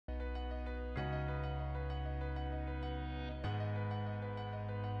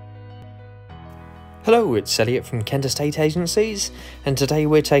Hello, it's Elliot from Kent Estate Agencies, and today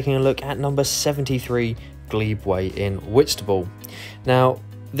we're taking a look at number 73 Glebe Way in Whitstable. Now,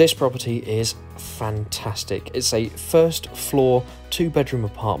 this property is fantastic. It's a first floor 2-bedroom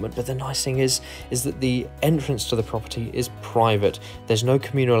apartment, but the nice thing is that the entrance to the property is private. There's no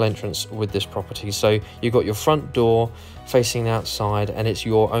communal entrance with this property, so you've got your front door facing outside and it's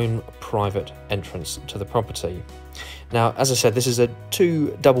your own private entrance to the property. Now, as I said, this is a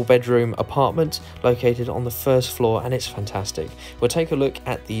 2 double-bedroom apartment located on the first floor, and it's fantastic. We'll take a look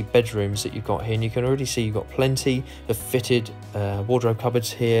at the bedrooms that you've got here, and you can already see you've got plenty of fitted wardrobe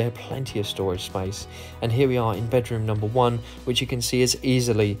cupboards here, plenty of storage space. And here we are in bedroom number 1, which you can see is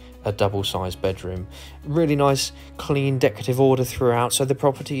easily a double-sized bedroom. Really nice, clean, decorative order throughout, so the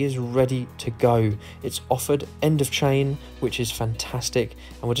property is ready to go. It's offered end of chain, which is fantastic,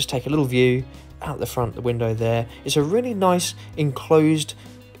 and we'll just take a little view out the front the window there. It's a really nice enclosed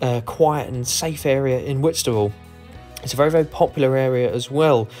quiet and safe area in Whitstable. It's a very popular area as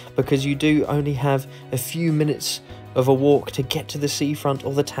well, because you do only have a few minutes of a walk to get to the seafront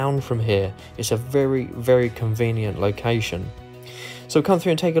or the town from here. It's a very convenient location. So we'll come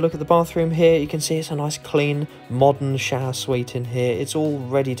through and take a look at the bathroom here. You can see it's a nice clean modern shower suite in here. It's all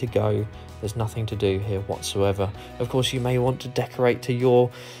ready to go. There's nothing to do here whatsoever. Of course, you may want to decorate to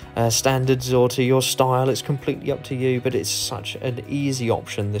your standards or to your style. It's completely up to you, but it's such an easy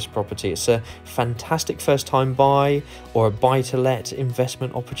option, this property. It's a fantastic first time buy or a buy to let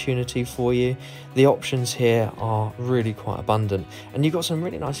investment opportunity for you. The options here are really quite abundant, and you've got some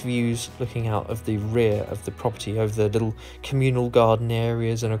really nice views looking out of the rear of the property over the little communal garden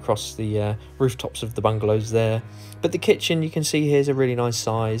areas and across the rooftops of the bungalows there. But the kitchen, you can see here, is a really nice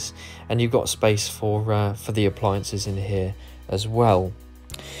size, and you've got space for the appliances in here as well.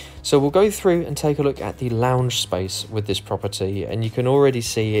 So we'll go through and take a look at the lounge space with this property, and you can already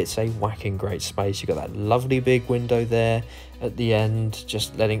see it's a whacking great space. You've got that lovely big window there at the end,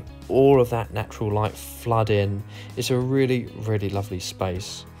 just letting all of that natural light flood in. It's a really lovely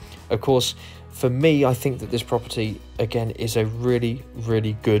space. Of course, for me, I think that this property, again, is a really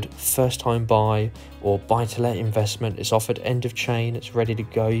good first-time buy or buy-to-let investment. It's offered end of chain. It's ready to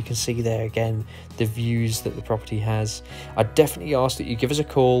go. You can see there, again, the views that the property has. I definitely ask that you give us a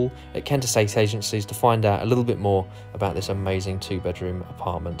call at Kent Estate Agencies to find out a little bit more about this amazing 2-bedroom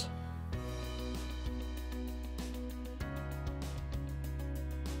apartment.